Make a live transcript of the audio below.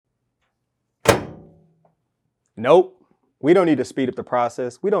Nope. We don't need to speed up the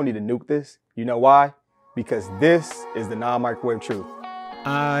process. We don't need to nuke this. You know why? Because this is the non-microwave truth.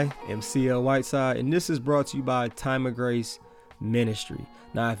 I am CL Whiteside, and this is brought to you by Time of Grace Ministry.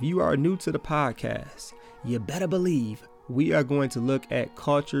 Now, if you are new to the podcast, you better believe we are going to look at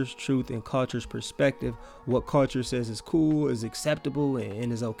culture's truth and culture's perspective, what culture says is cool, is acceptable,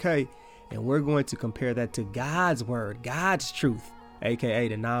 and is okay. And we're going to compare that to God's word, God's truth, aka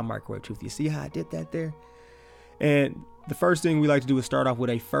the non-microwave truth. You see how I did that there? And the first thing we like to do is start off with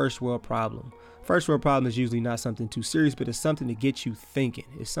a first world problem. First world problem is usually not something too serious, but it's something to get you thinking.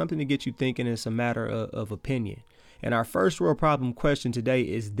 It's something to get you thinking. It's a matter of opinion. And our first world problem question today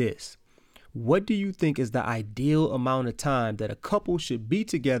is this. What do you think is the ideal amount of time that a couple should be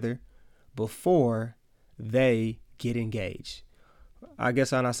together before they get engaged? I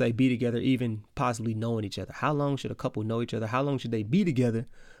guess when I say be together, even possibly knowing each other. How long should a couple know each other? How long should they be together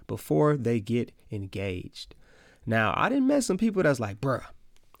before they get engaged? Now, I done met some people that's like, bruh,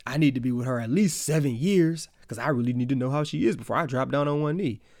 I need to be with her at least 7 years because I really need to know how she is before I drop down on one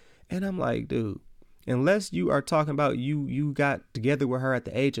knee. And I'm like, dude, unless you are talking about you got together with her at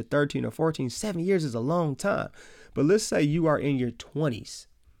the age of 13 or 14, 7 years is a long time. But let's say you are in your 20s.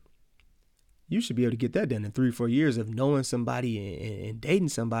 You should be able to get that done in 3-4 years of knowing somebody and dating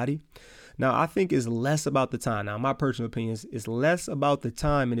somebody. Now, I think it's less about the time. Now, my personal opinion is less about the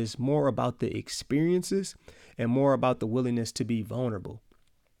time and it's more about the experiences and more about the willingness to be vulnerable.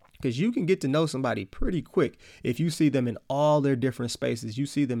 Because you can get to know somebody pretty quick if you see them in all their different spaces. You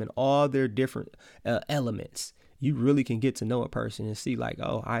see them in all their different elements. You really can get to know a person and see like,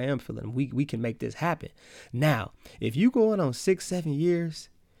 oh, I am feeling them. We can make this happen. Now, if you going on 6-7 years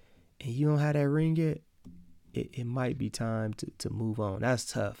and you don't have that ring yet, it might be time to move on.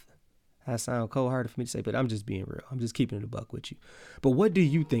 That's tough. That sounds cold-hearted for me to say, but I'm just being real. I'm just keeping it a buck with you. But what do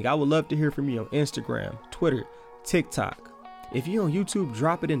you think? I would love to hear from you on Instagram, Twitter, TikTok. If you're on YouTube,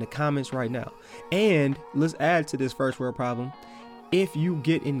 drop it in the comments right now. And let's add to this first world problem. If you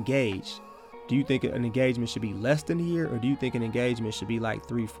get engaged, do you think an engagement should be less than a year, or do you think an engagement should be like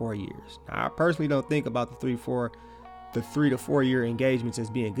 3-4 years? Now, I personally don't think about the 3 to 4 year engagements as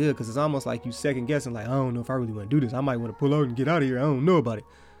being good, because it's almost like you second guessing, like, I don't know if I really want to do this. I might want to pull out and get out of here. I don't know about it.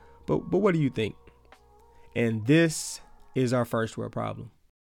 But what do you think? And this is our first world problem.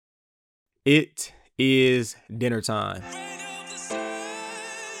 It is dinner time.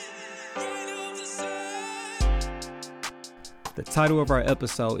 The title of our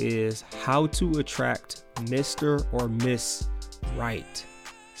episode is How to Attract Mr. or Miss Right.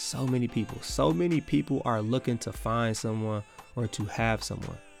 So many people are looking to find someone or to have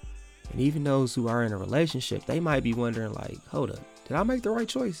someone. And even those who are in a relationship, they might be wondering like, hold up, did I make the right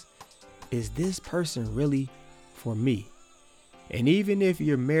choice? Is this person really for me? And even if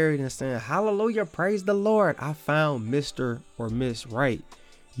you're married and saying, hallelujah, praise the Lord, I found Mr. or Miss Right,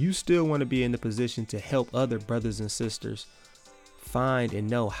 you still want to be in the position to help other brothers and sisters find and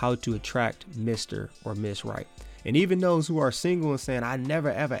know how to attract Mr. or Miss Right. And even those who are single and saying, I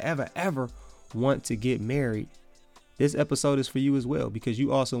never, ever, ever, ever want to get married, this episode is for you as well, because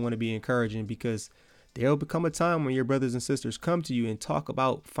you also want to be encouraging, because there'll become a time when your brothers and sisters come to you and talk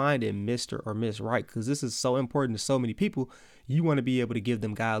about finding Mr. or Miss Right, because this is so important to so many people. You want to be able to give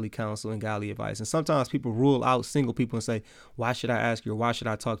them godly counsel and godly advice. And sometimes people rule out single people and say, why should I ask you, or why should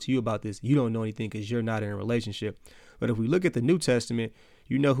I talk to you about this? You don't know anything because you're not in a relationship. But if we look at the New Testament,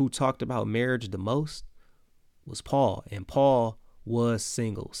 you know who talked about marriage the most? Was Paul, and Paul was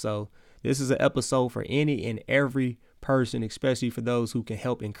single. So this is an episode for any and every person, especially for those who can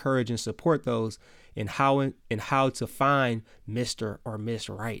help encourage and support those in how to find Mr. or Miss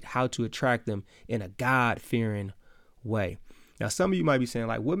Right, how to attract them in a God-fearing way. Now, some of you might be saying,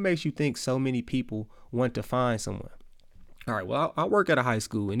 like, what makes you think so many people want to find someone? All right, well, I work at a high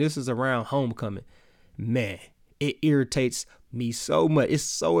school, and this is around homecoming. Man, it irritates me so much. It's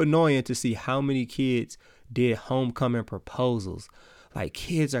so annoying to see how many kids did homecoming proposals. Like,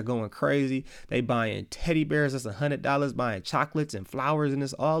 kids are going crazy. They buying teddy bears that's $100, buying chocolates and flowers, and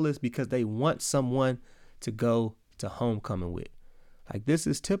it's all this because they want someone to go to homecoming with. Like, this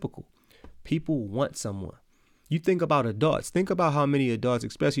is typical. People want someone. You think about adults. Think about how many adults,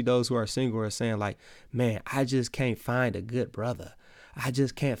 especially those who are single, are saying like, man, I just can't find a good brother. I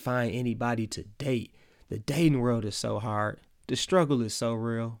just can't find anybody to date. The dating world is so hard. The struggle is so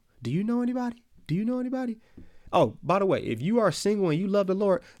real. Do you know anybody? Oh, by the way, if you are single and you love the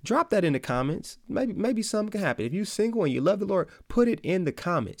Lord, drop that in the comments. Maybe something can happen. If you're single and you love the Lord, put it in the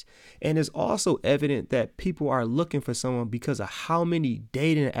comments. And it's also evident that people are looking for someone because of how many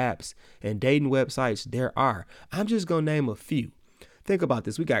dating apps and dating websites there are. I'm just going to name a few. Think about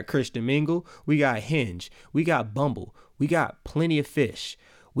this. We got Christian Mingle. We got Hinge. We got Bumble. We got Plenty of Fish.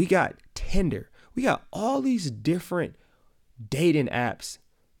 We got Tinder. We got all these different dating apps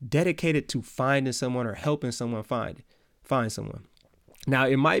dedicated to finding someone or helping someone find someone. Now,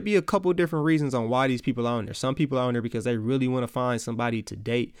 it might be a couple different reasons on why these people are on there. Some people are on there because they really want to find somebody to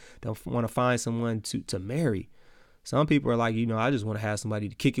date. They want to find someone to marry. Some people are like, I just want to have somebody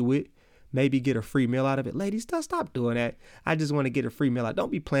to kick it with, maybe get a free meal out of it. Ladies, stop doing that. I just want to get a free meal out.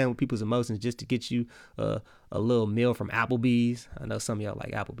 Don't be playing with people's emotions just to get you a little meal from Applebee's. I know some of y'all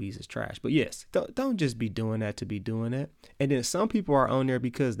like Applebee's is trash, but yes, don't just be doing that to be doing that. And then some people are on there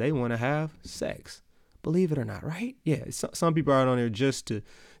because they want to have sex. Believe it or not, right? Yeah, some people are on there just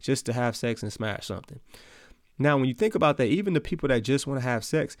to have sex and smash something. Now, when you think about that, even the people that just want to have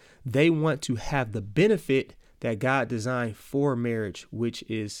sex, they want to have the benefit that God designed for marriage, which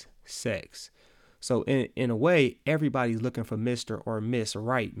is sex. So in a way, everybody's looking for Mr. or Miss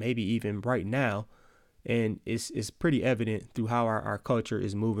Right, maybe even right now. And it's pretty evident through how our culture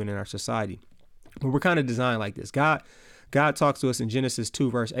is moving in our society. But we're kind of designed like this. God talks to us in Genesis 2,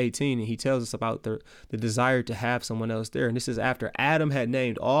 verse 18, and he tells us about the desire to have someone else there. And this is after Adam had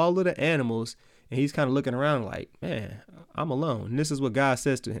named all of the animals, and he's kind of looking around like, man, I'm alone. And this is what God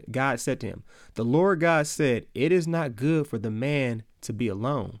said to him. The Lord God said, it is not good for the man to be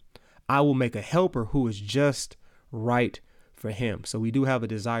alone. I will make a helper who is just right for him. So we do have a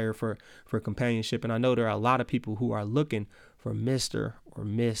desire for companionship. And I know there are a lot of people who are looking for Mr. or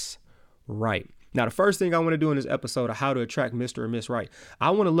Miss Right. Now, the first thing I want to do in this episode of how to attract Mr. or Miss Right,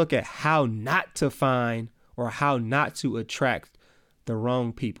 I want to look at how not to find or how not to attract the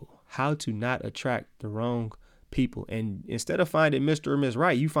wrong people, how to not attract the wrong people. And instead of finding Mr. or Miss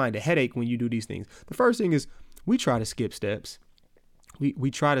Right, you find a headache when you do these things. The first thing is we try to skip steps.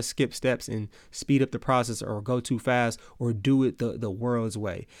 We try to skip steps and speed up the process or go too fast or do it the world's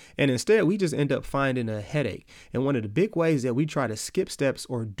way. And instead, we just end up finding a headache. And one of the big ways that we try to skip steps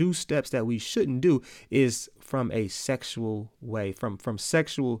or do steps that we shouldn't do is from a sexual way, from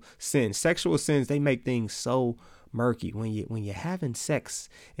sexual sins. Sexual sins, they make things so murky. When you're having sex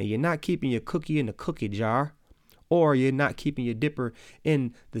and you're not keeping your cookie in the cookie jar or you're not keeping your dipper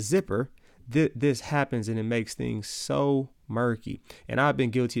in the zipper, this happens and it makes things so murky. And I've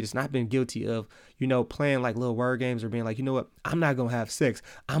been guilty of this, and I've been guilty of, playing like little word games or being like, you know what, I'm not going to have sex.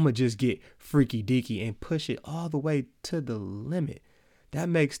 I'm going to just get freaky deaky and push it all the way to the limit. That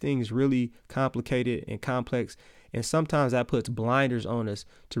makes things really complicated and complex. And sometimes that puts blinders on us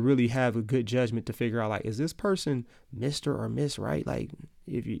to really have a good judgment to figure out, like, is this person Mr. or Miss Right? Like,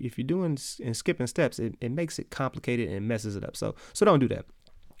 if you're doing and skipping steps, it makes it complicated and messes it up. So don't do that.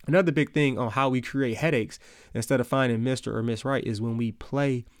 Another big thing on how we create headaches instead of finding Mr. or Miss Right is when we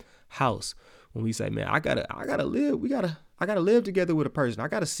play house. When we say, man, I gotta live together with a person. I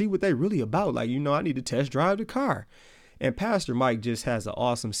gotta see what they really about. Like, I need to test drive the car. And Pastor Mike just has an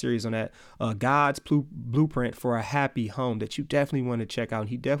awesome series on that, God's Blueprint for a Happy Home, that you definitely want to check out. And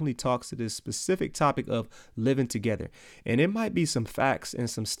he definitely talks to this specific topic of living together. And it might be some facts and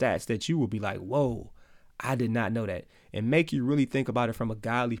some stats that you will be like, whoa, I did not know that, and make you really think about it from a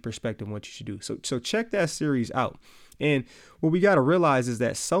godly perspective, what you should do. So check that series out. And what we got to realize is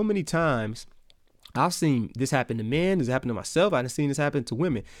that so many times I've seen this happen to men, this happened to myself, I've seen this happen to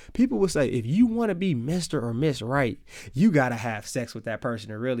women. People will say, if you want to be Mr. or Miss Right, you got to have sex with that person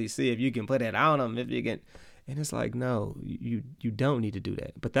to really see if you can put it on them, if you can. And it's like, no, you don't need to do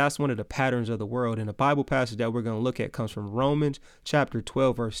that. But that's one of the patterns of the world. And the Bible passage that we're going to look at comes from Romans chapter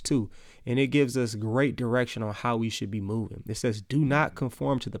 12, verse 2. And it gives us great direction on how we should be moving. It says, do not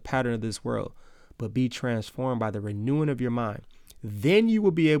conform to the pattern of this world, but be transformed by the renewing of your mind. Then you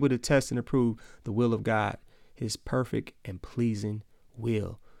will be able to test and approve the will of God, his perfect and pleasing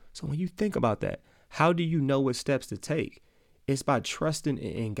will. So when you think about that, how do you know what steps to take? It's by trusting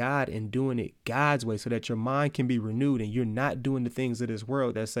in God and doing it God's way so that your mind can be renewed and you're not doing the things of this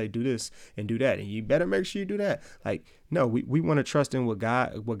world that say do this and do that. And you better make sure you do that. Like, no, we want to trust in what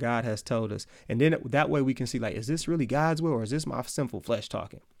God has told us. And then that way we can see, like, is this really God's will or is this my sinful flesh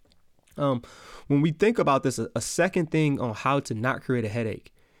talking? When we think about this, a second thing on how to not create a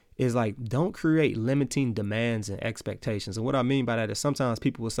headache is, like, don't create limiting demands and expectations. And what I mean by that is sometimes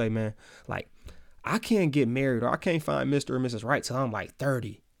people will say, man, like, I can't get married or I can't find Mr. or Mrs. Right till I'm like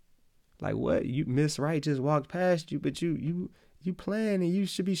 30. Like, what? You Miss Right just walked past you, but you playing and you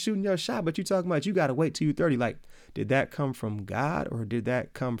should be shooting your shot, but you talking about you got to wait till you're 30. Like, did that come from God or did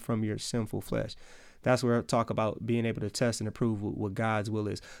that come from your sinful flesh? That's where I talk about being able to test and approve what God's will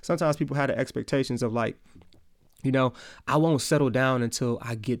is. Sometimes people have the expectations of, like, I won't settle down until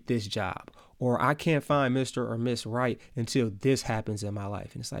I get this job, Or I can't find Mr. or Miss Right until this happens in my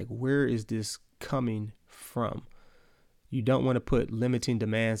life. And it's like, where is this coming from? You don't want to put limiting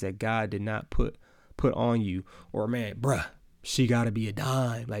demands that God did not put on you. Or, man, bruh, she got to be a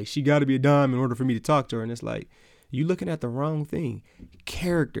dime. Like, she got to be a dime in order for me to talk to her. And it's like, you looking at the wrong thing.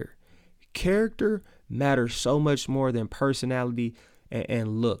 Character matters so much more than personality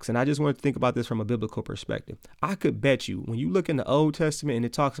and looks. And I just want to think about this from a biblical perspective. I could bet you when you look in the Old Testament and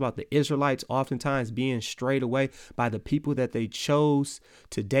it talks about the Israelites oftentimes being strayed away by the people that they chose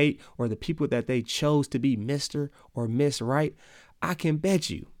to date or the people that they chose to be Mr. or Miss Right. I can bet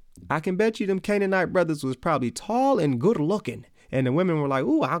you them Canaanite brothers was probably tall and good looking. And the women were like,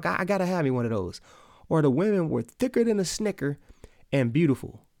 ooh, I got to have me one of those. Or the women were thicker than a Snicker and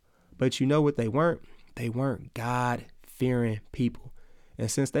beautiful. But you know what they weren't? They weren't God-fearing people. And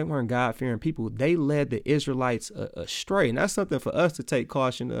since they weren't God-fearing people, they led the Israelites astray. And that's something for us to take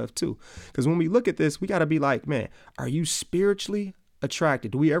caution of, too. Because when we look at this, we got to be like, man, are you spiritually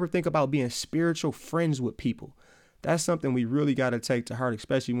attracted? Do we ever think about being spiritual friends with people? That's something we really got to take to heart,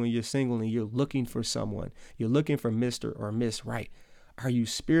 especially when you're single and you're looking for someone. You're looking for Mr. or Miss Right. Are you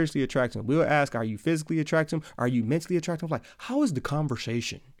spiritually attracted? We'll ask, are you physically attracted? Are you mentally attracted? Like, how is the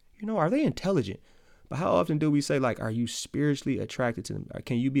conversation? Are they intelligent? But how often do we say, like, are you spiritually attracted to them? Or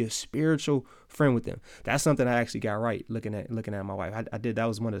can you be a spiritual friend with them? That's something I actually got right looking at my wife. I did. That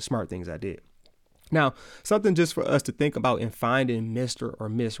was one of the smart things I did. Now, something just for us to think about in finding Mr. or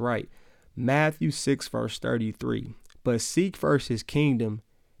Miss Right. Matthew 6, verse 33. But seek first his kingdom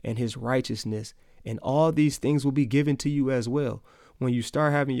and his righteousness, and all these things will be given to you as well. When you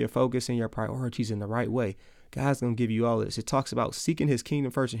start having your focus and your priorities in the right way, God's going to give you all this. It talks about seeking his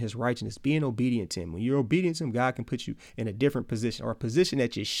kingdom first and his righteousness, being obedient to him. When you're obedient to him, God can put you in a different position or a position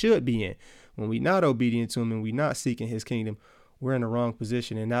that you should be in. When we're not obedient to him and we're not seeking his kingdom, we're in the wrong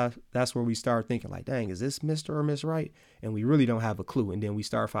position. And now that's where we start thinking like, dang, is this Mr. or Miss Right? And we really don't have a clue. And then we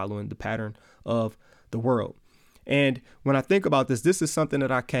start following the pattern of the world. And when I think about this is something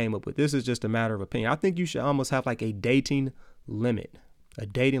that I came up with. This is just a matter of opinion. I think you should almost have like a dating limit.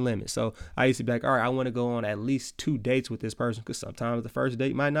 So I used to be like, all right, I want to go on at least 2 dates with this person, because sometimes the first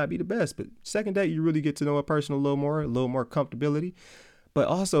date might not be the best, but second date, you really get to know a person a little more comfortability. But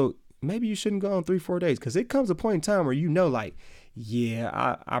also maybe you shouldn't go on 3-4 dates, because it comes a point in time where like,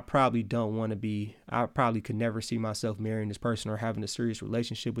 yeah, I probably don't want to be, I probably could never see myself marrying this person or having a serious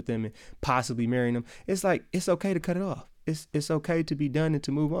relationship with them and possibly marrying them. It's like, it's okay to cut it off. It's okay to be done and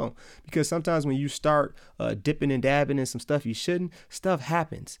to move on, because sometimes when you start dipping and dabbing in some stuff you shouldn't, stuff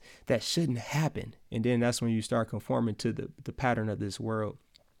happens that shouldn't happen. And then that's when you start conforming to the pattern of this world.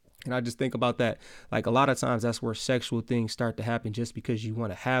 And I just think about that. Like, a lot of times that's where sexual things start to happen, just because you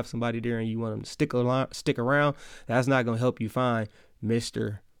want to have somebody there and you want them to stick around. That's not going to help you find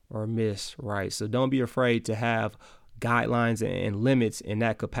Mr. or Miss Right. So don't be afraid to have guidelines and limits in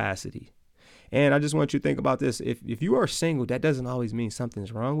that capacity. And I just want you to think about this. If you are single, that doesn't always mean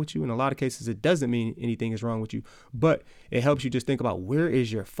something's wrong with you. In a lot of cases, it doesn't mean anything is wrong with you, but it helps you just think about, where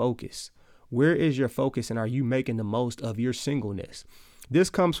is your focus? Where is your focus? And are you making the most of your singleness? This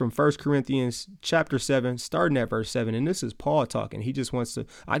comes from 1 Corinthians chapter 7, starting at verse 7. And this is Paul talking. I just want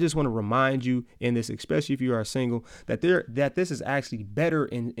to remind you in this, especially if you are single, that this is actually better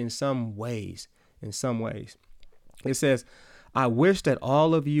in some ways. It says, I wish that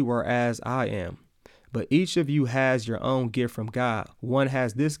all of you were as I am, but each of you has your own gift from God. One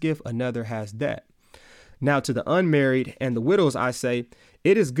has this gift, another has that. Now to the unmarried and the widows, I say,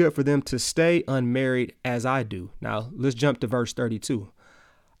 it is good for them to stay unmarried as I do. Now let's jump to verse 32.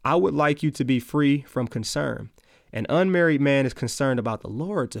 I would like you to be free from concern. An unmarried man is concerned about the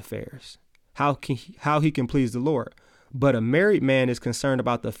Lord's affairs, how he can please the Lord. But a married man is concerned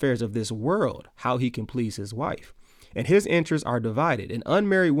about the affairs of this world, how he can please his wife. And his interests are divided. An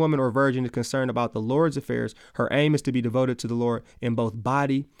unmarried woman or virgin is concerned about the Lord's affairs. Her aim is to be devoted to the Lord in both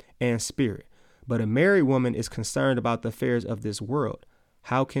body and spirit. But a married woman is concerned about the affairs of this world.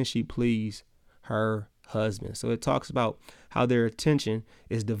 How can she please her husband? So it talks about how their attention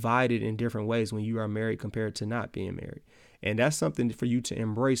is divided in different ways when you are married compared to not being married. And that's something for you to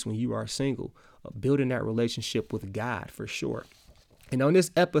embrace when you are single, building that relationship with God for sure. And on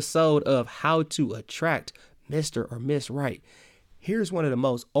this episode of How to Attract Mr. or Miss Right, here's one of the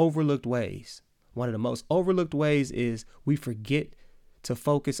most overlooked ways. One of the most overlooked ways is we forget to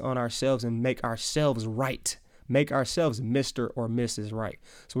focus on ourselves and make ourselves right. Make ourselves Mr. or Mrs. Right.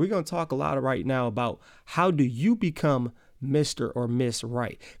 So we're going to talk a lot right now about how do you become Mr. or Miss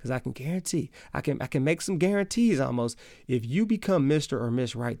Right? Because I can guarantee, I can make some guarantees almost. If you become Mr. or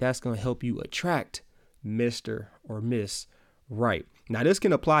Miss Right, that's going to help you attract Mr. or Miss Right. Now, this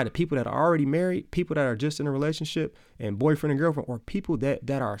can apply to people that are already married, people that are just in a relationship and boyfriend and girlfriend, or people that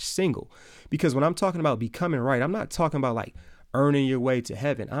are single. Because when I'm talking about becoming right, I'm not talking about like earning your way to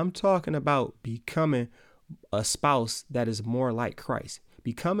heaven. I'm talking about becoming a spouse that is more like Christ,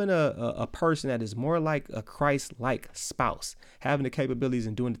 becoming a person that is more like a Christ-like spouse, having the capabilities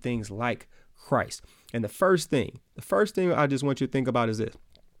and doing the things like Christ. And the first thing I just want you to think about is this.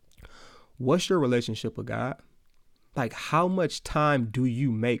 What's your relationship with God? Like, how much time do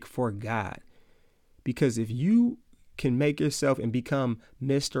you make for God? Because if you can make yourself and become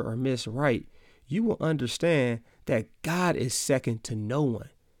Mr. or Miss Right, you will understand that God is second to no one.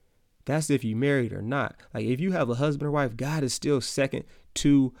 That's if you're married or not. Like, if you have a husband or wife, God is still second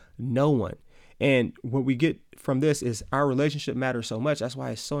to no one. And what we get from this is our relationship matters so much. That's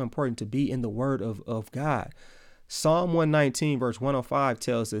why it's so important to be in the word of God. Psalm 119 verse 105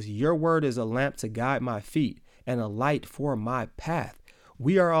 tells us, your word is a lamp to guide my feet and a light for my path.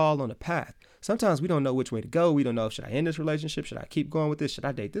 We are all on a path. Sometimes we don't know which way to go. We don't know, should I end this relationship? Should I keep going with this? Should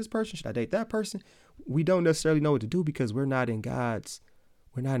I date this person? Should I date that person? We don't necessarily know what to do because we're not in God's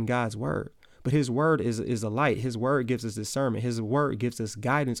word. But his word is a light. His word gives us discernment. His word gives us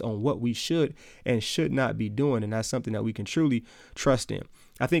guidance on what we should and should not be doing. And that's something that we can truly trust in.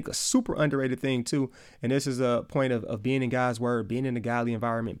 I think a super underrated thing too, and this is a point of being in God's word, being in a godly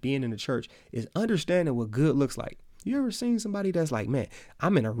environment, being in the church, is understanding what good looks like. You ever seen somebody that's like, man,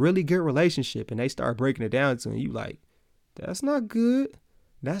 I'm in a really good relationship, and they start breaking it down to you like, that's not good.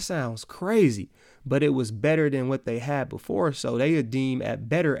 That sounds crazy, but it was better than what they had before. So they would deem at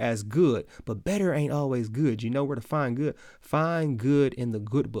better as good, but better ain't always good. You know where to find good? Find good in the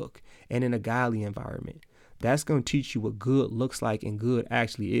good book and in a godly environment. That's going to teach you what good looks like and good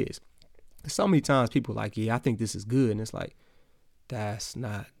actually is. So many times people are like, yeah, I think this is good. And it's like, that's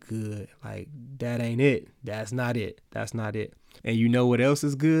not good. Like, that ain't it. That's not it. That's not it. And you know what else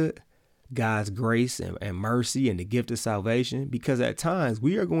is good? God's grace and mercy and the gift of salvation. Because at times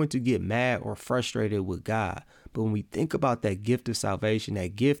we are going to get mad or frustrated with God. But when we think about that gift of salvation,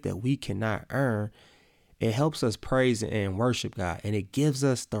 that gift that we cannot earn, it helps us praise and worship God. And it gives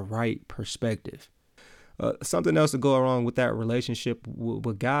us the right perspective. Something else to go along with that relationship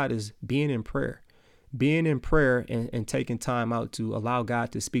with God is being in prayer. Being in prayer and taking time out to allow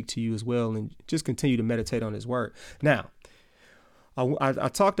God to speak to you as well and just continue to meditate on his word. Now, I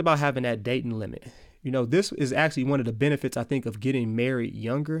talked about having that dating limit. You know, this is actually one of the benefits, I think, of getting married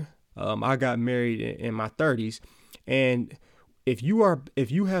younger. I got married in my 30s. And if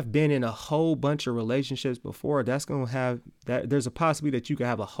you have been in a whole bunch of relationships before, that's going to have that. There's a possibility that you could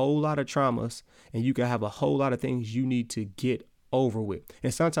have a whole lot of traumas and you could have a whole lot of things you need to get over with.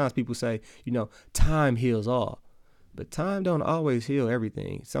 And sometimes people say, you know, time heals all, but time don't always heal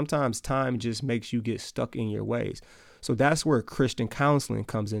everything. Sometimes time just makes you get stuck in your ways. So that's where Christian counseling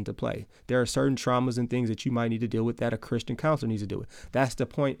comes into play. There are certain traumas and things that you might need to deal with that a Christian counselor needs to deal with. That's the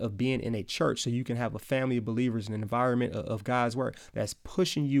point of being in a church, so you can have a family of believers and an environment of God's word that's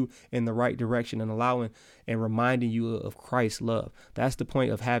pushing you in the right direction and allowing and reminding you of Christ's love. That's the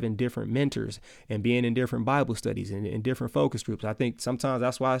point of having different mentors and being in different Bible studies and in different focus groups. I think sometimes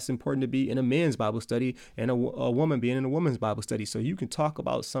that's why it's important to be in a men's Bible study and a woman being in a woman's Bible study, so you can talk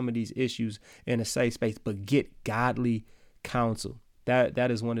about some of these issues in a safe space, but get godly counsel. That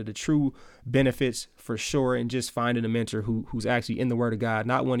is one of the true benefits for sure. And just finding a mentor who's actually in the word of God,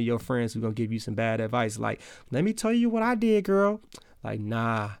 not one of your friends who's going to give you some bad advice. Like, let me tell you what I did, girl. Like,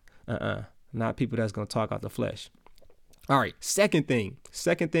 nah, not people that's going to talk out the flesh. All right. Second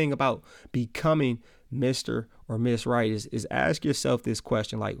thing about becoming Mr. or Miss Right is ask yourself this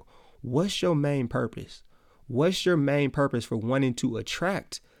question. Like, what's your main purpose? What's your main purpose for wanting to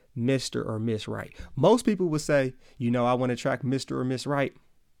attract Mr. or Miss Right? Most people would say, you know, I want to attract Mr. or Miss Right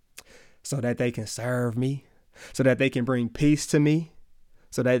so that they can serve me, so that they can bring peace to me,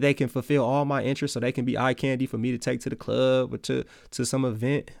 so that they can fulfill all my interests, so they can be eye candy for me to take to the club or to some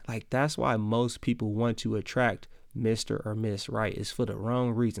event. Like, that's why most people want to attract Mr. or Miss Right, is for the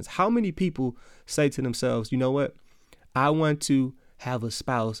wrong reasons. How many people say to themselves, you know what? I want to have a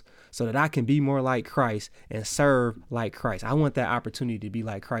spouse so that I can be more like Christ and serve like Christ. I want that opportunity to be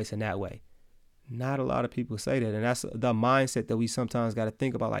like Christ in that way. Not a lot of people say that. And that's the mindset that we sometimes got to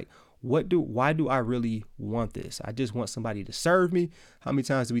think about. Like, why do I really want this? I just want somebody to serve me. How many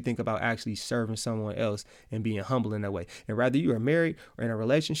times do we think about actually serving someone else and being humble in that way? And rather you are married or in a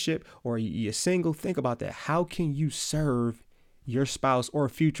relationship or you're single, think about that. How can you serve your spouse or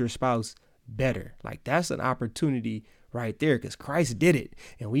future spouse better? Like, that's an opportunity right there, because Christ did it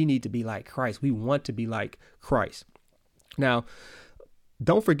and we need to be like Christ. We want to be like Christ. Now,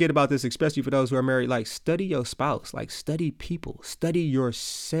 don't forget about this, especially for those who are married. Like, study your spouse, like study people, study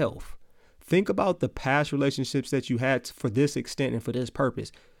yourself. Think about the past relationships that you had for this extent and for this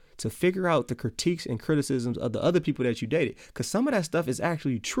purpose, to figure out the critiques and criticisms of the other people that you dated. Because some of that stuff is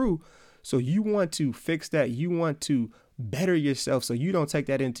actually true. So you want to fix that. You want to better yourself so you don't take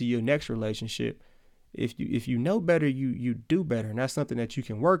that into your next relationship. If you know better, you do better. And that's something that you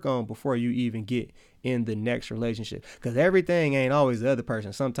can work on before you even get in the next relationship. Because everything ain't always the other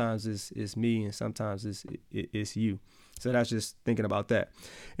person. Sometimes it's me, and sometimes it's you. So that's just thinking about that.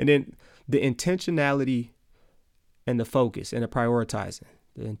 And then the intentionality and the focus and the prioritizing.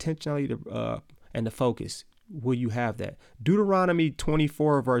 The intentionality and the focus. Will you have that? Deuteronomy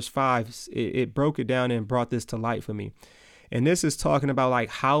 24 verse 5, it broke it down and brought this to light for me. And this is talking about like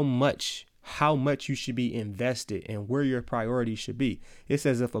how much you should be invested and where your priorities should be. It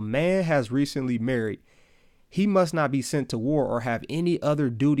says, if a man has recently married, he must not be sent to war or have any other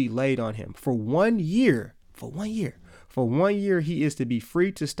duty laid on him. For 1 year, he is to be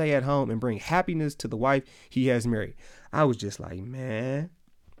free to stay at home and bring happiness to the wife he has married. I was just like, man,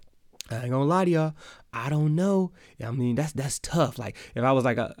 I ain't gonna lie to y'all, I don't know. I mean, that's tough. Like, if I was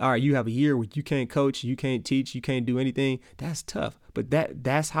like, all right, you have a year where you can't coach, you can't teach, you can't do anything, that's tough. But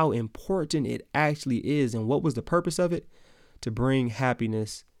that's how important it actually is. And what was the purpose of it? To bring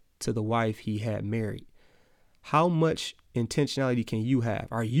happiness to the wife he had married. How much intentionality can you have?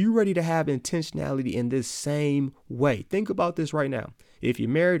 Are you ready to have intentionality in this same way? Think about this right now. If you're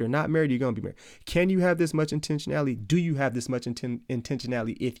married or not married, you're going to be married. Can you have this much intentionality? Do you have this much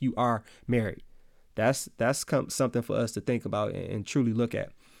intentionality if you are married? That's something for us to think about and truly look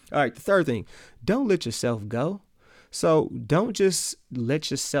at. All right, the third thing, don't let yourself go. So don't just let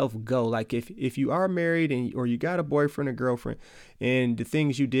yourself go. Like if you are married or you got a boyfriend or girlfriend, and the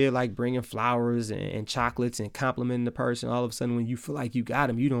things you did, like bringing flowers and chocolates and complimenting the person, all of a sudden when you feel like you got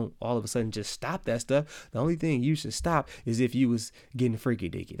them, you don't all of a sudden just stop that stuff. The only thing you should stop is if you was getting freaky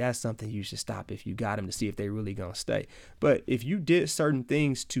dicky. That's something you should stop if you got them, to see if they really gonna stay. But if you did certain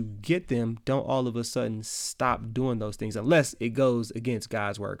things to get them, don't all of a sudden stop doing those things unless it goes against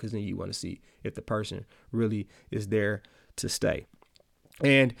God's word, because then you want to see if the person really is there to stay.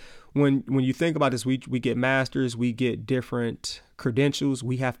 And when you think about this, we get masters, we get different credentials,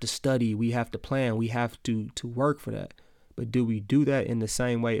 we have to study, we have to plan, we have to work for that. But do we do that in the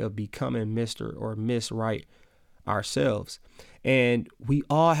same way of becoming Mr. or Miss Right ourselves? And we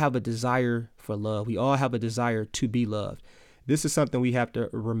all have a desire for love. We all have a desire to be loved. This is something we have to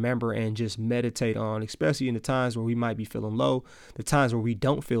remember and just meditate on, especially in the times where we might be feeling low, the times where we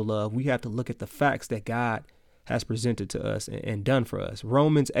don't feel love. We have to look at the facts that God has presented to us and done for us.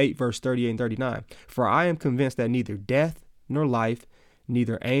 Romans 8, verse 38 and 39. For I am convinced that neither death nor life,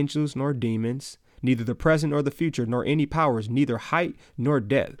 neither angels nor demons, neither the present nor the future, nor any powers, neither height nor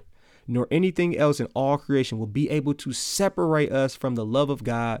depth, nor anything else in all creation will be able to separate us from the love of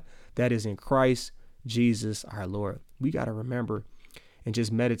God that is in Christ Jesus our Lord. We got to remember and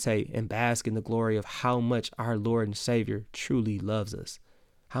just meditate and bask in the glory of how much our Lord and Savior truly loves us.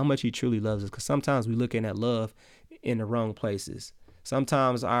 How much he truly loves us. Because sometimes we looking at love in the wrong places.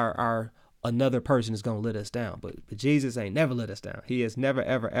 Sometimes our another person is going to let us down. But Jesus ain't never let us down. He has never,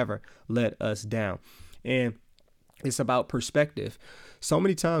 ever, ever let us down. And it's about perspective. So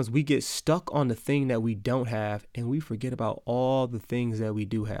many times we get stuck on the thing that we don't have, and we forget about all the things that we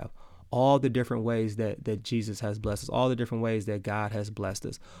do have. All the different ways that Jesus has blessed us, all the different ways that God has blessed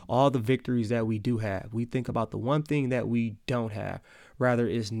us, all the victories that we do have. We think about the one thing that we don't have. Rather,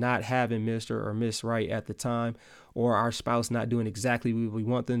 is not having Mr. or Miss Right at the time, or our spouse not doing exactly what we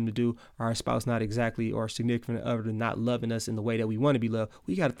want them to do, or our spouse not exactly, or significant other not loving us in the way that we want to be loved.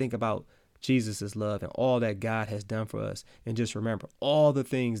 We got to think about Jesus' love and all that God has done for us. And just remember all the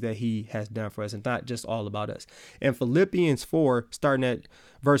things that he has done for us, and not just all about us. And Philippians 4, starting at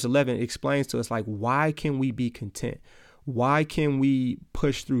verse 11, explains to us, like, why can we be content? Why can we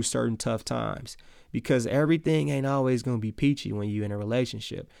push through certain tough times? Because everything ain't always going to be peachy when you're in a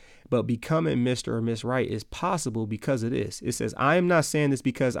relationship. But becoming Mr. or Miss Right is possible because of this. It says, I am not saying this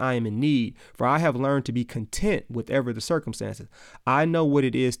because I am in need, for I have learned to be content whatever the circumstances. I know what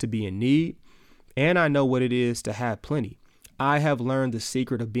it is to be in need, and I know what it is to have plenty. I have learned the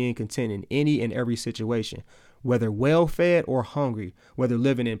secret of being content in any and every situation, whether well-fed or hungry, whether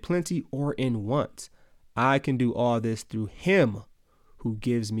living in plenty or in want. I can do all this through him who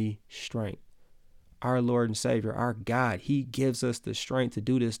gives me strength. Our Lord and Savior, our God, he gives us the strength to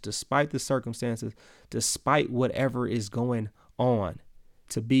do this despite the circumstances, despite whatever is going on,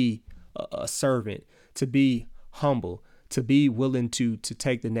 to be a servant, to be humble, to be willing to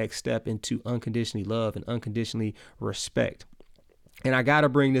take the next step into unconditionally love and unconditionally respect. And I got to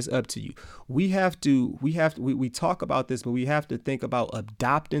bring this up to you. We talk about this, but we have to think about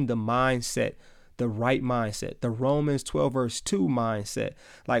adopting the mindset, the right mindset, the Romans 12 verse 2 mindset.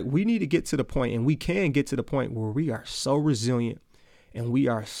 Like, we need to get to the point, and we can get to the point where we are so resilient and we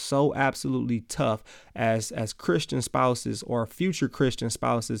are so absolutely tough as Christian spouses or future Christian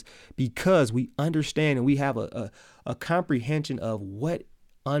spouses, because we understand and we have a comprehension of what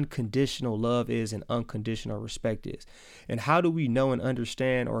unconditional love is and unconditional respect is. And how do we know and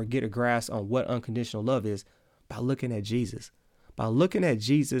understand or get a grasp on what unconditional love is? By looking at Jesus,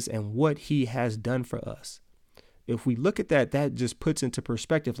 and what he has done for us. If we look at that, that just puts into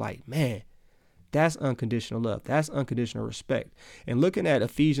perspective, like, man, that's unconditional love. That's unconditional respect. And looking at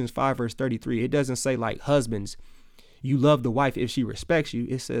Ephesians 5 verse 33, it doesn't say, like, husbands, you love the wife if she respects you.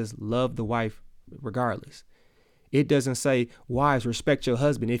 It says love the wife regardless. It doesn't say, wives, respect your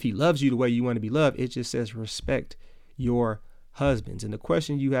husband if he loves you the way you want to be loved. It just says respect your husbands. And the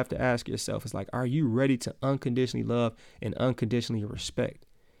question you have to ask yourself is, like, are you ready to unconditionally love and unconditionally respect?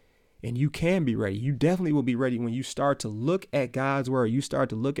 And you can be ready. You definitely will be ready when you start to look at God's word. You start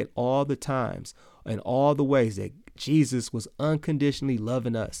to look at all the times and all the ways that Jesus was unconditionally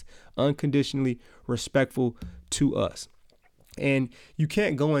loving us, unconditionally respectful to us. And you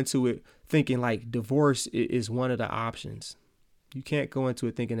can't go into it thinking like divorce is one of the options. You can't go into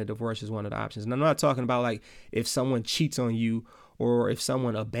it thinking that divorce is one of the options. And I'm not talking about like if someone cheats on you or if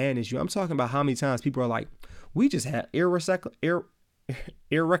someone abandons you. I'm talking about how many times people are like, we just had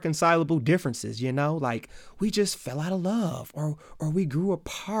irreconcilable differences, like we just fell out of love or we grew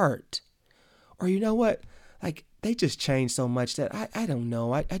apart, or you know what, like they just changed so much that I don't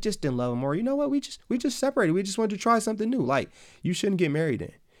know. I just didn't love them. Or you know what, we just separated. We just wanted to try something new. Like, you shouldn't get married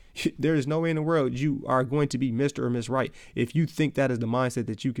then. There is no way in the world you are going to be Mr. or Miss Right if you think that is the mindset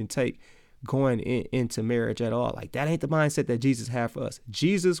that you can take going into marriage at all. Like, that ain't the mindset that Jesus had for us.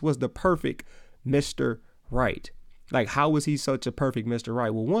 Jesus was the perfect Mr. Right. Like, how was he such a perfect Mr.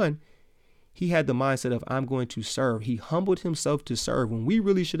 Right? Well, one, he had the mindset of, I'm going to serve. He humbled himself to serve when we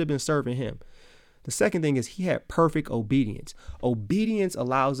really should have been serving him. The second thing is he had perfect obedience. Obedience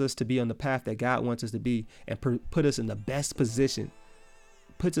allows us to be on the path that God wants us to be and put us in the best position.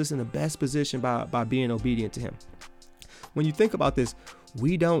 Puts us in the best position by being obedient to him. When you think about this,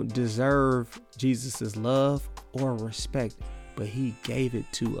 we don't deserve Jesus's love or respect, but he gave it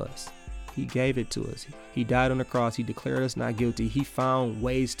to us. He gave it to us. He died on the cross. He declared us not guilty. He found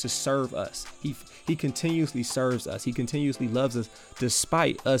ways to serve us. He continuously serves us. He continuously loves us,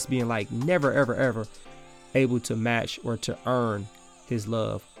 despite us being like never, ever, ever able to match or to earn his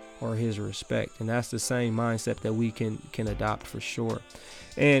love or his respect. And that's the same mindset that we can adopt for sure.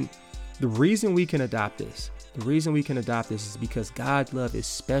 And the reason we can adopt this is because God's love is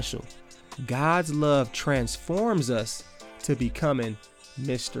special. God's love transforms us to becoming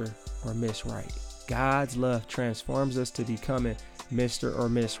Mr. or Miss Right. God's love transforms us to becoming Mr. or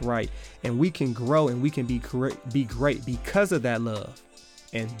Miss Right. And we can grow and we can be great because of that love.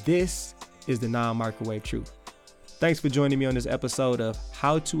 And this is the non-microwave truth. Thanks for joining me on this episode of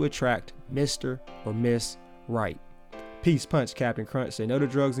How to Attract Mr. or Miss Right. Peace, punch, Captain Crunch. Say no to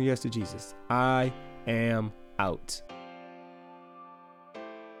drugs and yes to Jesus. I am out.